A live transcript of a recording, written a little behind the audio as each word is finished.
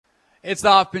It's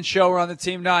the Hoffman Show. We're on the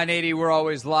Team 980. We're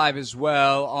always live as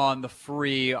well on the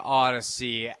free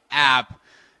Odyssey app.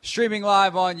 Streaming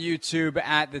live on YouTube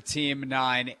at the Team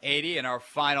 980 in our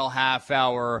final half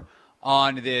hour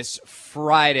on this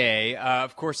Friday.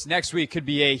 Of course, next week could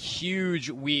be a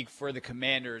huge week for the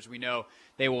Commanders. We know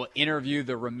they will interview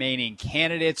the remaining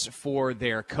candidates for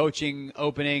their coaching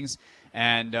openings.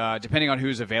 And depending on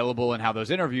who's available and how those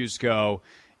interviews go,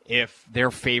 if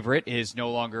their favorite is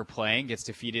no longer playing, gets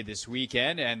defeated this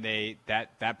weekend, and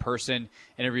that person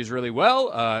interviews really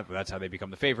well, that's how they become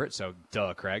the favorite, so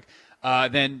duh, Craig,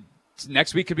 then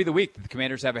next week could be the week that the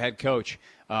Commanders have a head coach.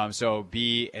 So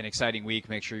be an exciting week.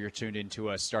 Make sure you're tuned into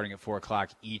us starting at 4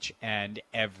 o'clock each and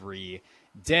every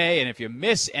day. And if you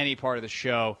miss any part of the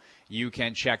show, you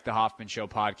can check the Hoffman Show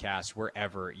podcast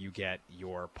wherever you get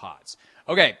your pods.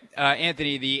 Okay,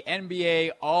 Anthony, the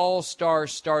NBA All-Star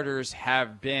starters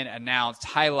have been announced,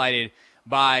 highlighted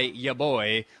by ya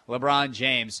boy, LeBron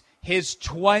James. His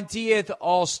 20th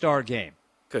All-Star game.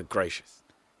 Good gracious.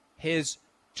 His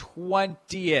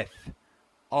 20th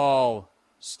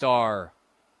All-Star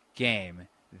game.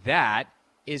 That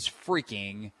is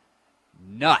freaking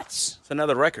nuts. It's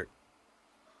another record.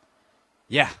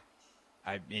 Yeah.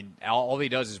 I mean, all he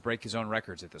does is break his own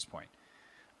records at this point.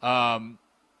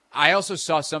 I also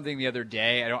saw something the other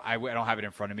day. I don't have it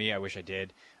in front of me. I wish I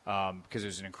did because it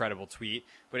was an incredible tweet.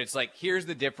 But it's like, here's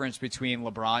the difference between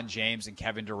LeBron James and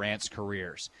Kevin Durant's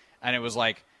careers. And it was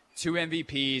like 2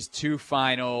 MVPs, 2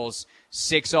 finals,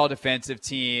 6 all-defensive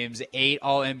teams, 8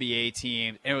 all-NBA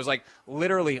teams. And it was like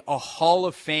literally a Hall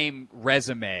of Fame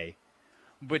resume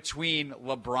between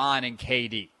LeBron and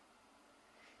KD.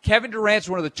 Kevin Durant's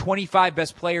one of the 25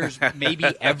 best players maybe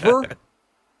ever.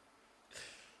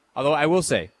 Although I will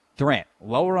say, Durant,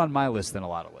 lower on my list than a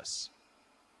lot of lists.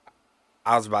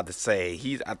 I was about to say,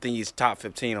 I think he's top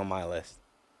 15 on my list.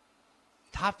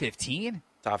 Top 15?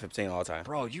 Top 15 all time.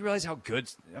 Bro, do you realize how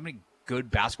many good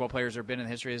basketball players there have been in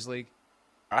the history of this league?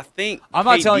 I think I'm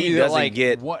not KD telling you that like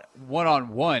get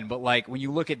one-on-one, but like when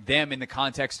you look at them in the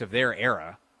context of their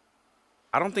era.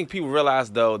 I don't think people realize,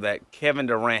 though, that Kevin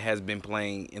Durant has been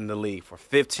playing in the league for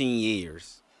 15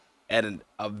 years at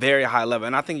a very high level.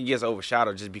 And I think he gets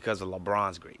overshadowed just because of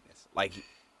LeBron's greatness. Like,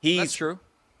 That's true.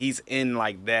 He's in,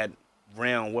 like, that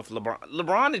realm with LeBron.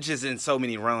 LeBron is just in so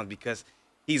many realms because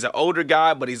he's an older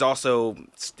guy, but he's also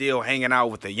still hanging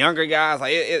out with the younger guys.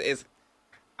 Like, it's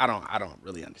I don't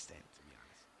really understand it, to be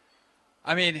honest.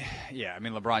 I mean, yeah,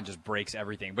 LeBron just breaks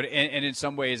everything. But and in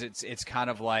some ways, it's kind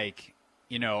of like,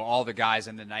 you know, all the guys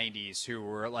in the 90s who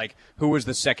were like, who was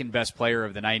the second best player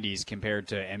of the 90s compared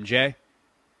to MJ?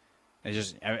 It's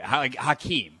just like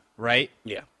Hakeem, right?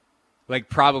 Yeah. Like,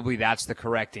 probably that's the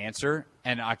correct answer.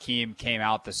 And Hakeem came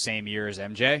out the same year as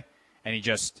MJ. And he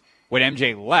just, when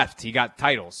MJ left, he got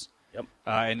titles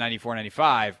in 94,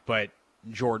 95. But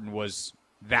Jordan was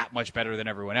that much better than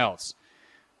everyone else.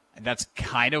 And that's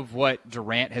kind of what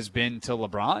Durant has been to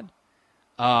LeBron.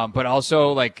 But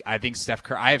also, like, I think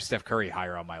I have Steph Curry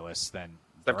higher on my list than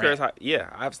Steph Durant. Curry's high. Yeah,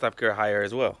 I have Steph Curry higher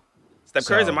as well. Steph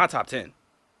Curry's in my top 10.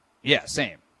 Yeah,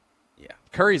 same. Yeah.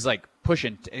 Curry's, like,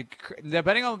 pushing.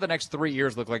 Depending on what the next 3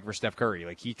 years look like for Steph Curry,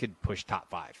 like, he could push top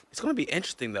 5. It's going to be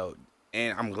interesting, though,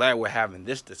 and I'm glad we're having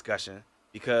this discussion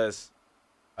because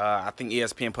I think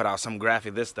ESPN put out some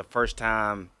graphic. This is the first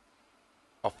time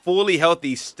a fully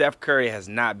healthy Steph Curry has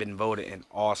not been voted an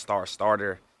all-star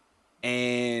starter.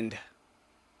 And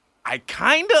I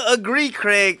kind of agree,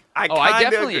 Craig. I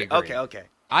definitely agree. Okay.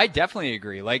 I definitely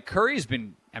agree. Like, Curry's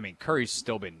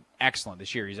still been excellent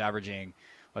this year. He's averaging,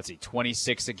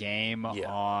 26 a game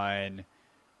on,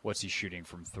 what's he shooting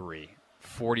from 3?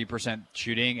 40%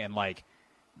 shooting and, like,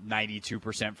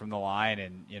 92% from the line.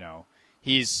 And, you know,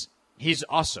 he's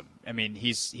awesome. I mean,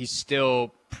 he's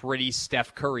still pretty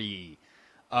Steph Curry.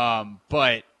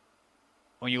 But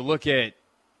when you look at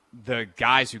the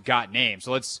guys who got names,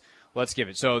 so let's give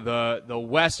it. So the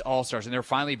West All-Stars, and they're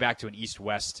finally back to an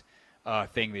East-West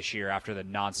thing this year after the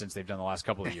nonsense they've done the last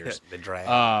couple of years. The draft.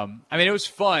 I mean, it was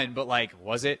fun, but, like,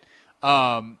 was it?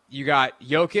 You got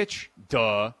Jokic,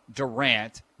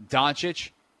 Durant,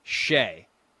 Doncic, Shea,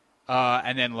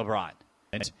 and then LeBron.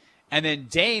 And then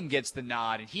Dame gets the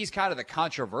nod, and he's kind of the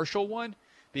controversial one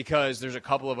because there's a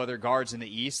couple of other guards in the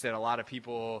East that a lot of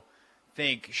people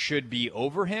think should be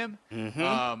over him.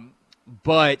 Mm-hmm.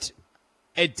 But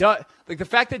it does, like, the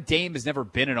fact that Dame has never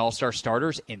been an all-star starter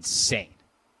is insane.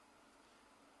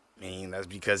 I mean, that's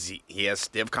because he has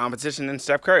stiff competition in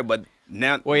Steph Curry. But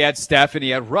now, well, he had Steph and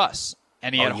he had Russ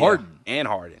and he had Harden. And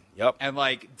Harden. Yep. And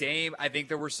like Dame, I think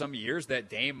there were some years that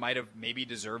Dame might have maybe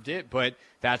deserved it, but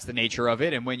that's the nature of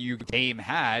it. And when Dame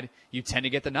had, you tend to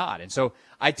get the nod. And so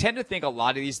I tend to think a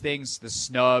lot of these things, the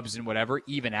snubs and whatever,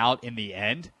 even out in the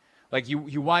end. Like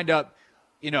you wind up,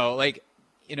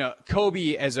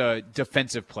 Kobe as a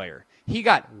defensive player, he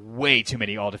got way too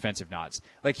many all defensive nods.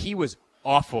 Like he was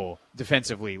awful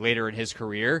defensively later in his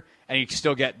career, and you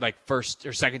still get like first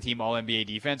or second team All NBA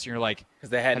defense. And you're like, because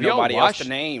they had nobody else to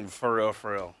name for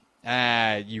real.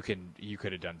 You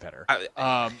could have done better.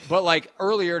 But like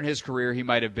earlier in his career, he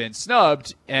might have been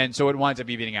snubbed, and so it winds up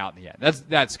evening out in the end.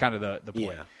 That's kind of the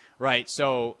point, right?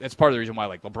 So that's part of the reason why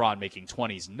like LeBron making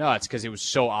 20s nuts, because it was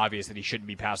so obvious that he shouldn't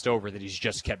be passed over that he's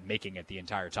just kept making it the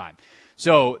entire time.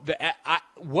 So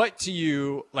what to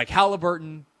you, like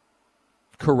Halliburton?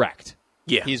 Correct.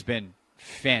 Yeah, he's been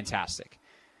fantastic.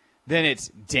 Then it's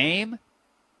Dame,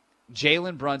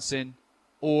 Jalen Brunson,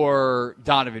 or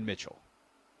Donovan Mitchell.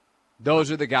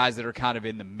 Those are the guys that are kind of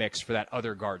in the mix for that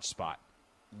other guard spot.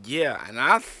 Yeah, and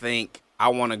I think I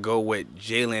want to go with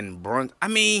Jalen Brunson. I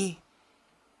mean,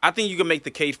 I think you can make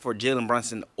the case for Jalen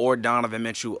Brunson or Donovan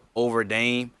Mitchell over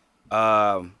Dame.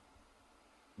 Jalen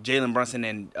Brunson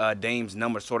and Dame's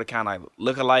numbers sort of kind of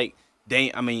look alike.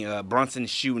 Brunson's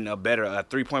shooting a better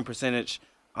 3-point percentage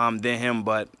than him,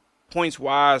 but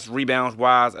points-wise,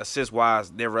 rebounds-wise, assists-wise,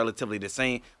 they're relatively the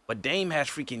same. But Dame has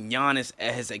freaking Giannis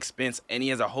at his expense, and he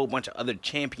has a whole bunch of other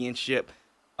championship.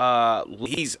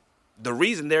 He's the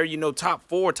reason they're, top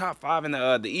 4, top 5 in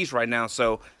the East right now.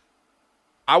 So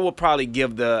I will probably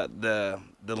give the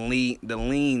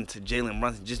lean to Jalen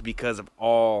Brunson just because of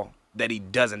all that he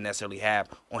doesn't necessarily have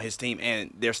on his team,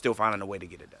 and they're still finding a way to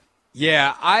get it done.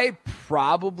 Yeah, I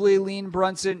probably lean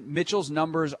Brunson. Mitchell's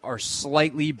numbers are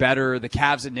slightly better. The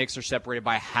Cavs and Knicks are separated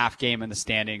by a half game in the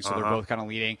standings, so they're both kind of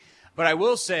leading. But I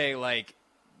will say, like,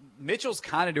 Mitchell's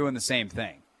kind of doing the same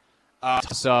thing.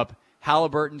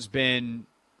 Halliburton's been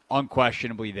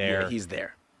unquestionably there. Yeah, he's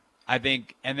there. I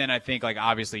think, like,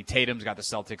 obviously Tatum's got the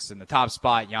Celtics in the top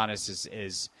spot. Giannis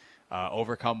is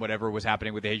overcome whatever was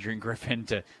happening with Adrian Griffin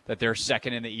that they're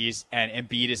second in the East, and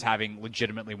Embiid is having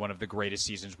legitimately one of the greatest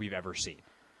seasons we've ever seen.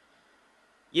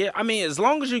 Yeah, I mean, as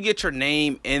long as you get your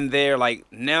name in there, like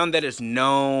now that it's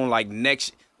known, like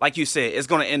you said, it's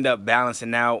going to end up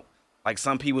balancing out. Like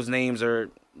some people's names are,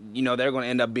 they're going to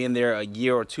end up being there a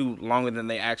year or two longer than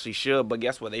they actually should. But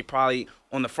guess what? They probably,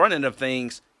 on the front end of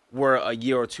things, were a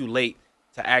year or two late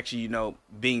to actually,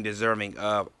 being deserving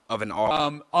of an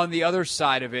all. On the other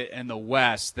side of it in the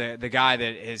West, the guy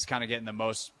that is kind of getting the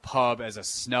most pub as a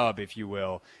snub, if you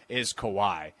will, is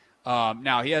Kawhi.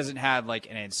 Now, he hasn't had like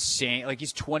an insane, like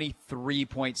he's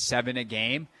 23.7 a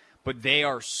game, but they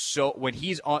are so, when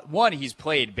he's on, he's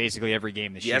played basically every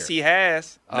game this year. Yes, he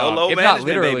has. No load management, not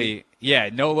literally, baby. Yeah,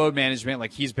 no load management.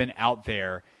 Like he's been out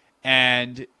there,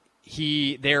 and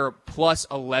they're plus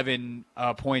 11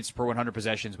 points per 100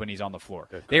 possessions when he's on the floor.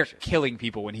 They're killing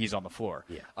people when he's on the floor.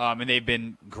 Yeah. And they've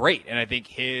been great. And I think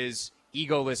his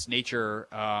egoless nature,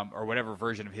 or whatever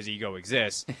version of his ego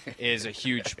exists, is a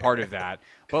huge part of that.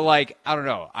 But, like, I don't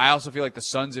know. I also feel like the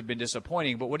Suns have been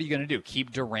disappointing. But what are you going to do?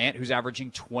 Keep Durant, who's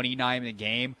averaging 29 in a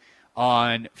game,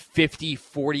 on 50,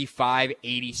 45,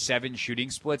 87 shooting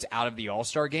splits out of the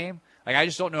All-Star game? Like, I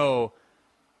just don't know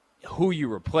who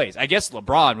you replace. I guess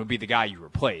LeBron would be the guy you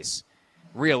replace.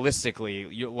 Realistically,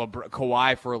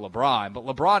 Kawhi for LeBron. But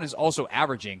LeBron is also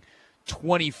averaging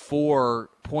 24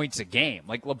 points a game.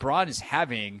 Like, LeBron is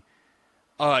having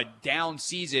a down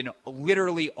season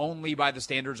literally only by the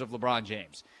standards of LeBron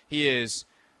James. He is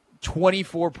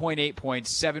 24.8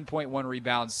 points, 7.1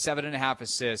 rebounds, 7.5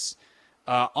 assists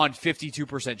on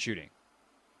 52% shooting.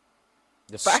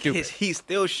 The fact is he's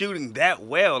still shooting that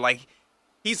well. Like,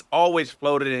 he's always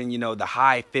floated in, the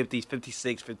high 50s,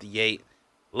 56, 58.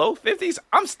 Low 50s,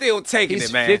 I'm still taking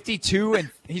it, man.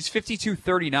 He's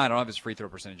 52-39. I don't have his free throw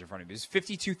percentage in front of me. He's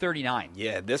 52-39.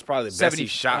 Yeah, that's probably the best he's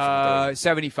shot from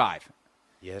 75.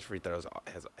 Yeah, his free throws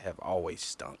have always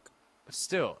stunk. But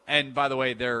still, and by the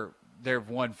way, they've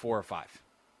won 4 or 5.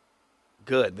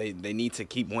 Good. They need to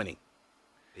keep winning.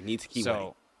 They need to keep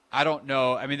winning. I don't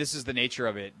know. I mean, this is the nature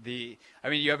of it. You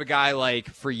have a guy like,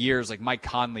 for years, like Mike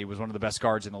Conley was one of the best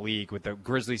guards in the league with the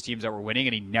Grizzlies teams that were winning,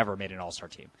 and he never made an all-star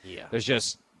team. Yeah.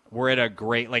 We're at a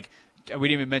great, like, we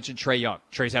didn't even mention Trae Young.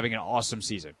 Trae's having an awesome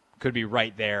season. Could be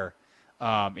right there.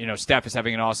 Steph is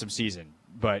having an awesome season,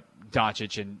 but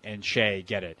Doncic and Shea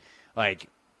get it. Like,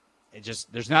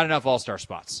 there's not enough all-star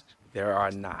spots. There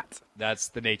are not. That's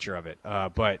the nature of it.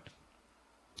 But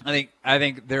I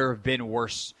think there have been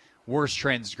worse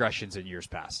transgressions in years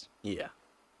past. Yeah.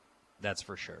 That's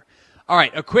for sure. All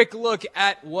right, a quick look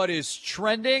at what is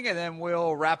trending, and then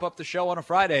we'll wrap up the show on a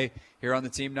Friday here on the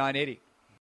Team 980.